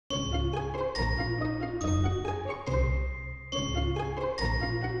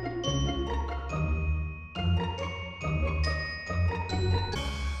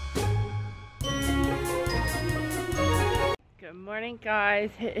Good morning, guys.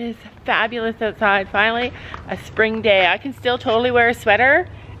 It is fabulous outside. Finally, a spring day. I can still totally wear a sweater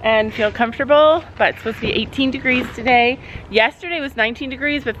and feel comfortable, but it's supposed to be 18 degrees today. Yesterday was 19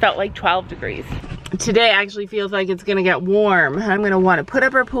 degrees, but felt like 12 degrees. Today actually feels like it's gonna get warm. I'm gonna want to put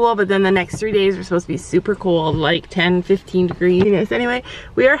up our pool, but then the next 3 days are supposed to be super cold, like 10, 15 degrees. Anyway,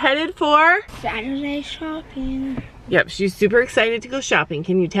 we are headed for Saturday shopping. Yep, she's super excited to go shopping.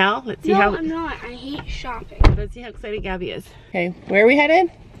 Can you tell? Let's see how. No, I'm not. I hate shopping. Let's see how excited Gabby is. Okay, where are we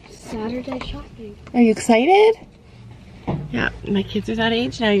headed? Saturday shopping. Are you excited? Yeah, my kids are that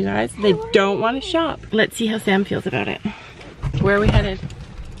age now, you guys. They don't want to shop. Let's see how Sam feels about it. Where are we headed?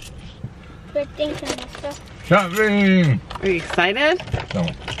 We're thinking of stuff. Shopping! Are you excited? No.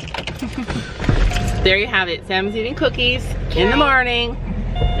 There you have it. Sam's eating cookies in the morning.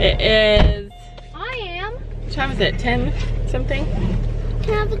 It is... I am. What time is it? 10 something?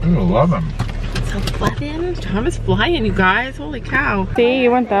 11. It's 11? Time is flying, you guys. Holy cow. See,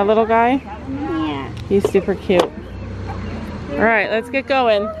 you want that little guy? Yeah. He's super cute. All right, let's get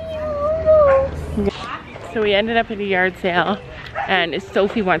going. So we ended up at a yard sale, and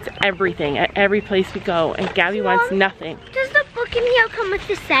Sophie wants everything at every place we go, and Gabby wants nothing. Does the book in here come with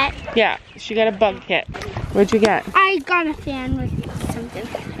the set? Yeah, she got a bug kit. What'd you get? I got a fan with something.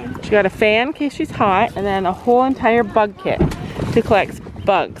 She got a fan in case she's hot, and then a whole entire bug kit to collect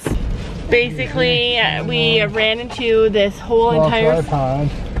bugs. Basically, we ran into this whole entire...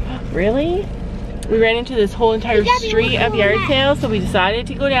 Really? We ran into this whole entire street of yard sales, so we decided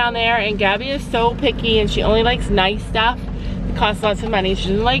to go down there, and Gabby is so picky and she only likes nice stuff. It costs lots of money. She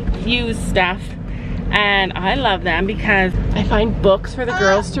doesn't like used stuff, and I love them because I find books for the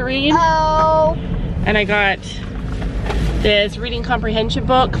girls to read. And I got this reading comprehension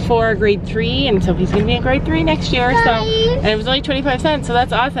book for grade 3, and Sophie's gonna be in grade 3 next year. So, and it was only 25 cents, so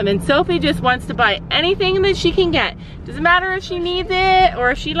that's awesome. And Sophie just wants to buy anything that she can get. Doesn't matter if she needs it, or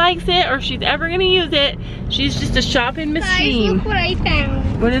if she likes it, or if she's ever gonna use it. She's just a shopping machine. Guys, look what I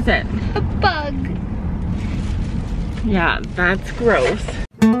found. What is it? A bug. Yeah, that's gross.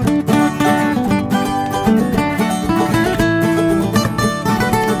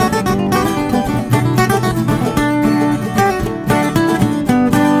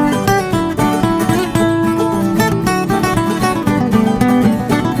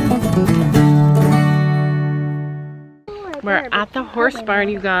 We're at the horse barn,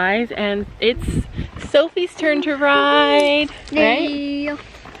 you guys, and it's Sophie's turn to ride, right?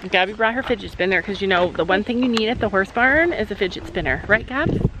 Gabby brought her fidget spinner because, you know, the one thing you need at the horse barn is a fidget spinner, right, Gab?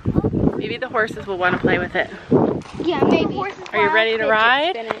 Maybe the horses will want to play with it. Yeah, maybe. Are you ready to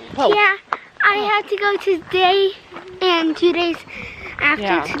ride? Oh. Yeah, I have to go today, and 2 days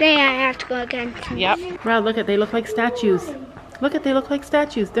after today I have to go again. Yep. Wow, look at, they look like statues. Look at, they look like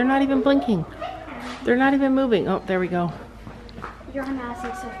statues. They're not even blinking. They're not even moving. Oh, there we go. You're on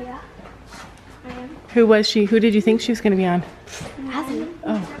Azzy, Sophia. I am. Who was she? Who did you think she was going to be on? Azzy.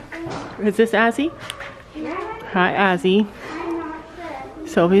 Oh. Is this Azzy? Yeah. Hi, Azzy.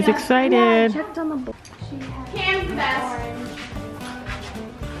 Sophie's excited. Checked on the book. Cam's the best.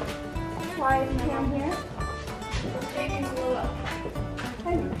 Why is Cam here?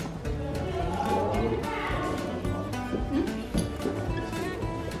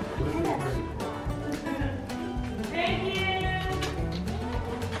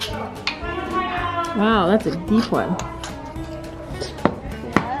 Wow, that's a deep one.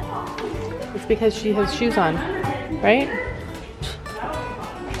 It's because she has shoes on, right?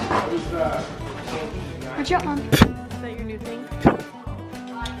 Watch out, Mom. Is that your new thing?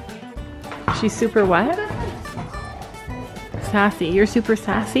 She's super what? Sassy. You're super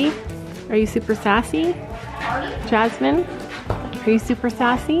sassy? Are you super sassy? Jasmine? Are you super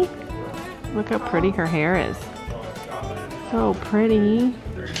sassy? Look how pretty her hair is. So pretty.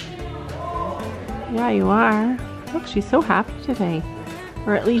 Yeah, you are. Look, she's so happy today.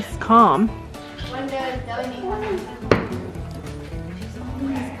 Or at least calm.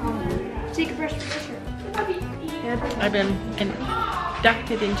 Take a first picture. I've been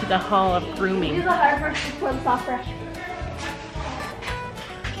inducted into the Hall of Grooming. Use a hard brush to put soft brush.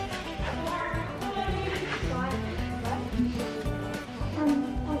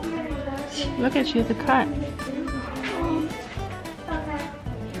 Look at, she has a cut.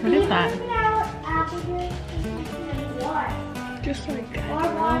 What is that? Just like that.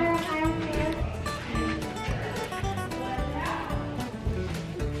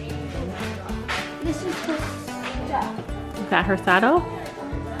 This is the stuff. Is that her saddle?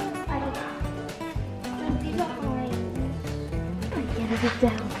 Get it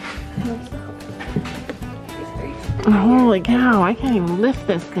down. Holy cow, I can't even lift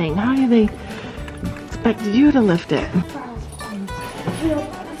this thing. How do they expect you to lift it?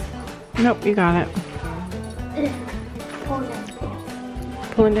 Nope, you got it.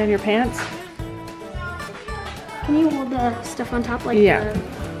 Pulling down your pants? Can you hold the stuff on top like Yeah. the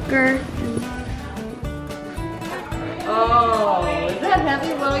girth? Oh, is that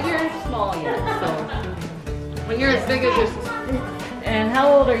heavy? Well, you're small yet, so when you're as big as your sister. And how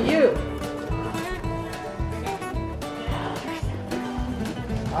old are you?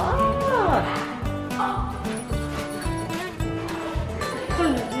 Oh.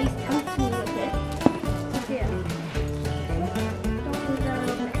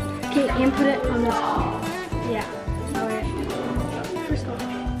 Okay, and put it on this. Yeah. Alright. First one.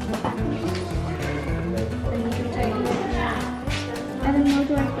 Then you can tighten it. And then we'll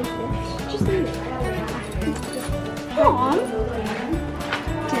do it like this. Just leave it. Hold on.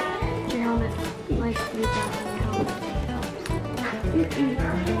 Get your helmet. Like you got your helmet.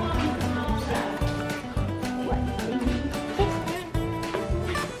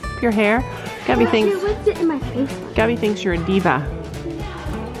 Your hair? Gabby thinks. She whipped it in my face. Gabby thinks you're a diva.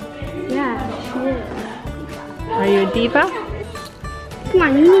 Yeah, she is. Are you a diva? Come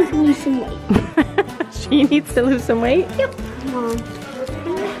on, you need to lose some weight. She needs to lose some weight? Yep. Come on.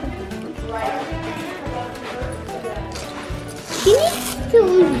 She needs to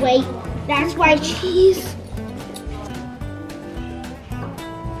lose weight. That's why she's.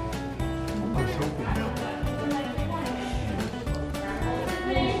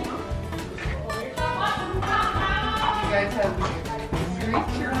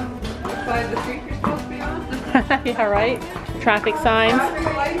 The street you're supposed to be on? Yeah, right? Traffic signs.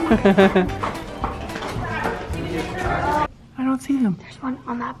 I don't see them. There's one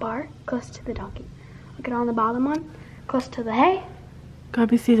on that bar close to the donkey. Look at on the bottom one, close to the hay.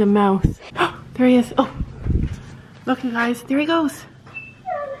 Gabby sees a mouse. There he is. Oh, look, you guys. There he goes.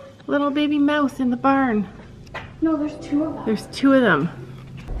 Little baby mouse in the barn. No, there's two of them. There's two of them.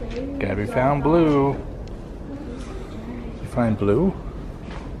 Gabby found Blue. You find Blue?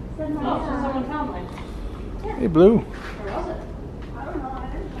 Hey, Blue.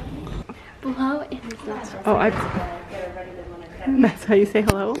 Below in his nest. Oh, that's how you say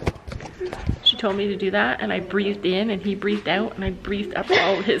hello? She told me to do that, and I breathed in, and he breathed out, and I breathed up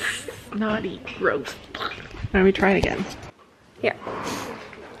all his snotty, gross. Let me try it again. Here.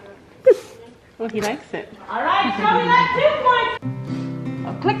 Well, he likes it. All right, show me that 2 point.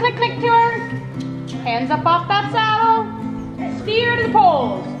 Oh, click, click, click to her. Hands up off that saddle. Steer to the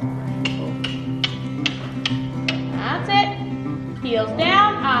poles. That's it. Heels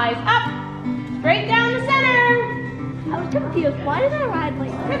down, eyes up. Straight down the center. I was confused. Why did I ride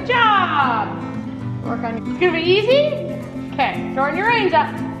like that? Good job. Work on it. It's gonna be easy. Okay, shorten your reins up.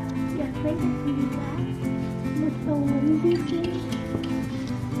 Yeah, like with the lazy thing.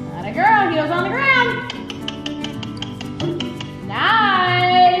 Atta girl, heels on the ground.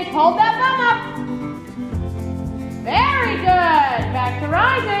 Nice. Hold that bum up. Very good. Back to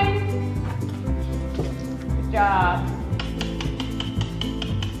rising. Good job.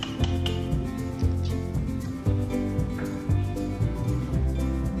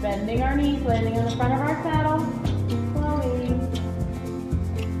 Bending our knees, landing on the front of our saddle. Slowly.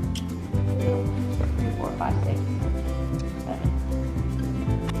 3, 4, 5, 6.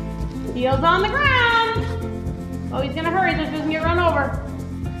 7. Heels on the ground. Oh, he's gonna hurry so he doesn't get run over.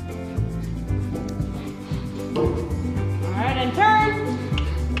 All right, and turn.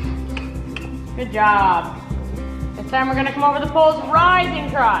 Good job. This time we're gonna come over the poles, rising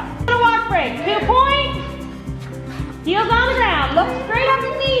trot. Walk break, 2 point. Heels on the ground. Look straight up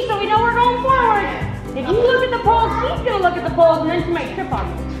at me so we know we're going forward. If you look at the poles, she's gonna look at the poles, and then she might trip on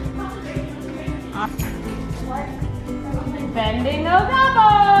you. Bending those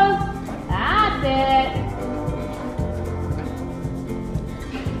elbows. That's it.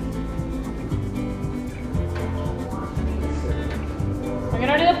 We're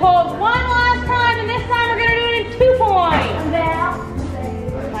gonna do the poles one last time, and this time we're gonna do it in 2 points.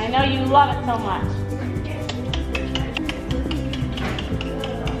 I know you love it so much.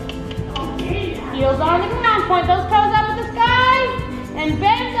 Heels on the ground, point those toes up at the sky, and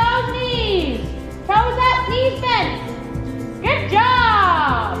bend those knees. Toes up, knees bent. Good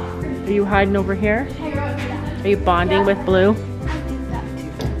job. Are you hiding over here? Are you bonding with Blue?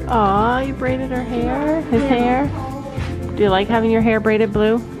 Aw, you braided her hair? His hair? Do you like having your hair braided,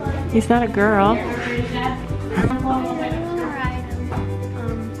 Blue? He's not a girl.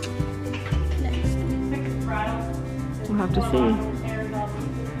 We'll have to see.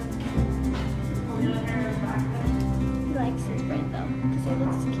 He likes his braid though, because it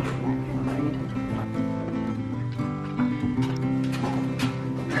looks cute.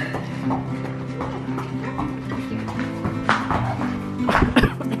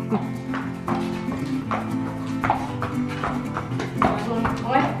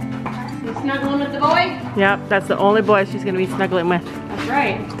 Yep, that's the only boy she's gonna be snuggling with. That's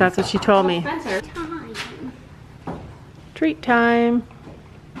right. That's what she told me. Spencer. Treat time.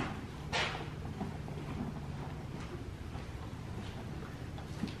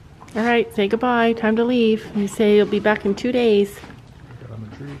 All right, say goodbye. Time to leave. You say you'll be back in 2 days.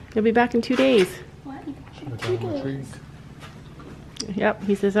 You'll be back in 2 days. What? Yep,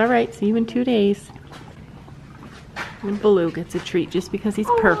 he says, all right, see you in 2 days. And Baloo gets a treat just because he's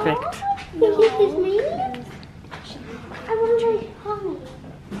perfect. No. He's me? I want to try honey.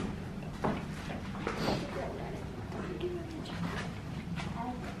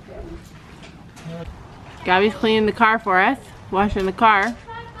 Gabby's cleaning the car for us, washing the car.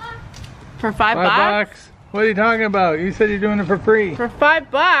 For $5 bucks? What are you talking about? You said you're doing it for free. For $5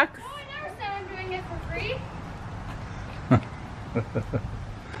 bucks? No, I never said I'm doing it for free.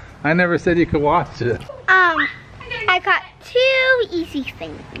 I never said you could watch it. I got 2 easy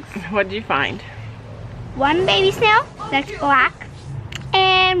things. What did you find? 1 baby snail that's black,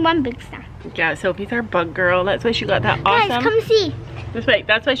 and 1 big snail. Yeah, Sophie's our bug girl. That's why she got that awesome. Guys, come see. That's right.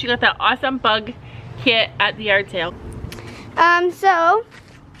 That's why she got that awesome bug kit at the yard sale. So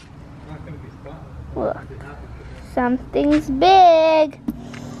look, something's big.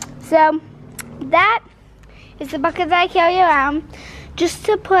 So that is the bucket that I carry around just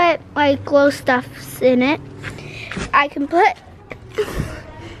to put like glow stuffs in it. I can put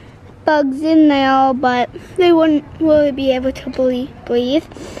bugs in there, but they wouldn't really be able to breathe.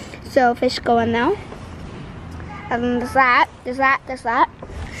 So fish go in there. And then there's that,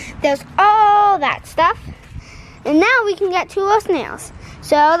 there's all that stuff. And now we can get 2 little snails.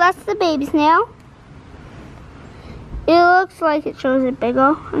 So that's the baby snail. It looks like it shows it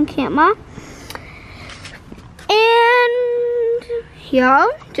bigger on camera. And here,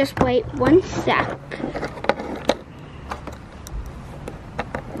 just wait 1 sec.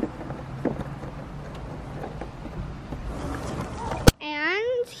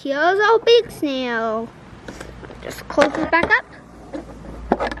 And here's our big snail. Just close it back up.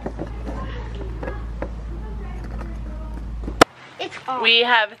 It's off. We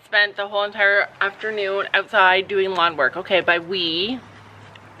have spent the whole entire afternoon outside doing lawn work. Okay, by we,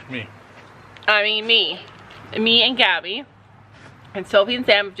 Me. I mean me. Me and Gabby. And Sophie and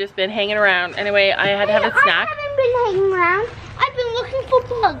Sam have just been hanging around. Anyway, I had to have a snack. I haven't been hanging around. I've been looking for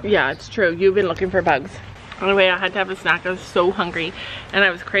bugs. Yeah, it's true. You've been looking for bugs. Anyway, I had to have a snack. I was so hungry. And I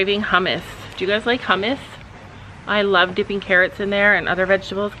was craving hummus. Do you guys like hummus? I love dipping carrots in there and other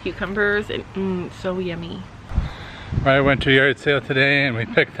vegetables, cucumbers, and so yummy. I went to a yard sale today and we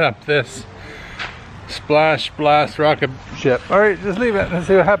picked up this Splash Blast rocket ship. Alright, just leave it. Let's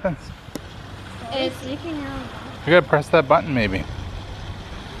see what happens. It's leaking out. You gotta press that button maybe.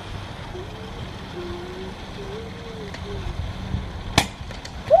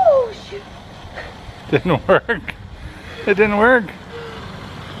 Oh, shoot. Didn't work. It didn't work.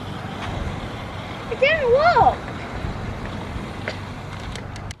 It didn't work.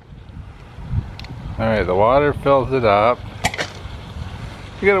 Alright, the water fills it up.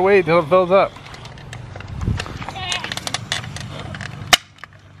 You gotta wait till it fills up.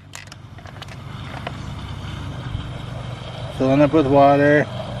 Filling up with water.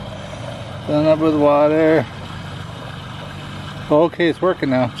 Filling up with water. Okay, it's working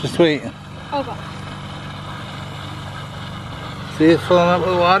now. Just wait. Okay. See, it's filling up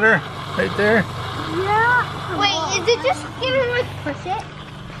with water right there. Yeah. Wait, is it just giving like push it?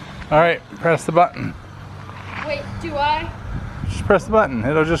 Alright, press the button. Wait, do I? Just press the button.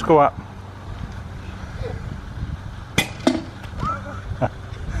 It'll just go up.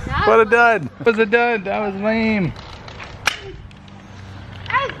 What a dud. That was a dud. That was lame.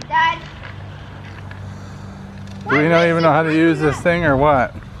 That was done. Do we not even know how to use this thing or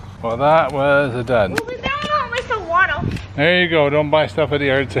what? Well, that was a dud. Well, we don't know waste of water. There you go. Don't buy stuff at the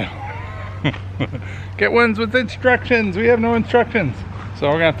yard sale. Get ones with instructions. We have no instructions. So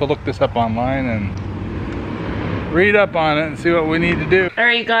we're going to have to look this up online and read up on it and see what we need to do. All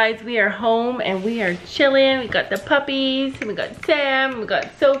right, you guys, we are home and we are chilling. We got the puppies, we got Sam, we got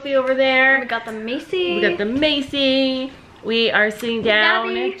Sophie over there. We got the Macy. We got the Macy. We are sitting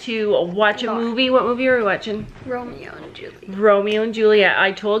down Gabby. to watch a movie. What movie are we watching? Romeo and Juliet. Romeo and Juliet.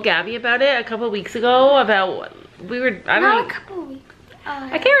 I told Gabby about it a couple of weeks ago about, I don't know. A couple of weeks.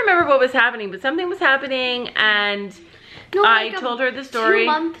 I can't remember what was happening, but something was happening and No, I like told her the story. 2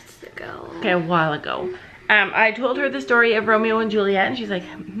 months ago. Okay, a while ago. I told her the story of Romeo and Juliet and she's like,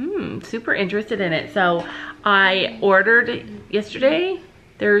 super interested in it. So I ordered yesterday,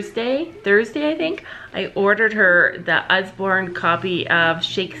 Thursday I think, I ordered her the Usborne copy of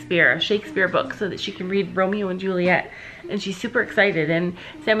Shakespeare, a Shakespeare book, so that she can read Romeo and Juliet. And she's super excited. And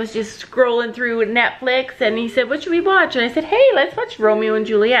Sam was just scrolling through Netflix and he said, what should we watch? And I said, hey, let's watch Romeo and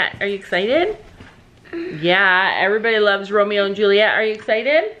Juliet. Are you excited? Yeah, everybody loves Romeo and Juliet. Are you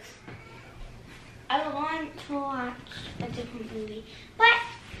excited? I want to watch a different movie, but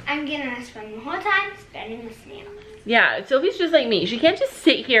I'm gonna spend the whole time spending with Sam. Yeah, Sophie's just like me. She can't just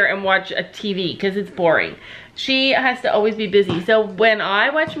sit here and watch a TV because it's boring. She has to always be busy. So when I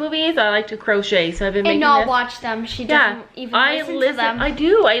watch movies, I like to crochet. So I've been making not this. watch them. She doesn't even listen to them. I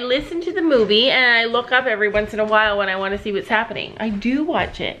do. I listen to the movie and I look up every once in a while when I want to see what's happening. I do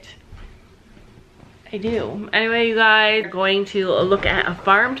watch it. I do. Anyway, you guys, we're going to look at a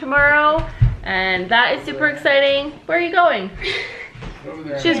farm tomorrow. And that is super exciting. Where are you going?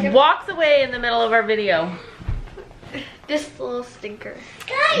 She just walks away in the middle of our video. This little stinker.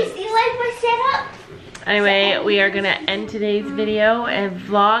 Guys, do you like my setup? Anyway, we are gonna end today's video and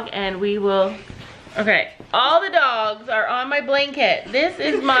vlog, and we will. Okay, all the dogs are on my blanket. This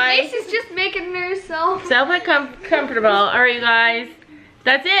is my. This is just making herself. Comfortable. All right, you guys.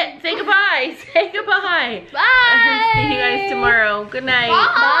 That's it. Say goodbye. Say goodbye. Bye. See you guys tomorrow. Good night.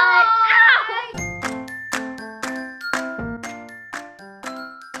 Bye.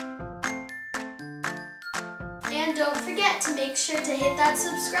 And don't forget to make sure to hit that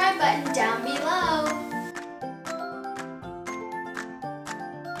subscribe button down below.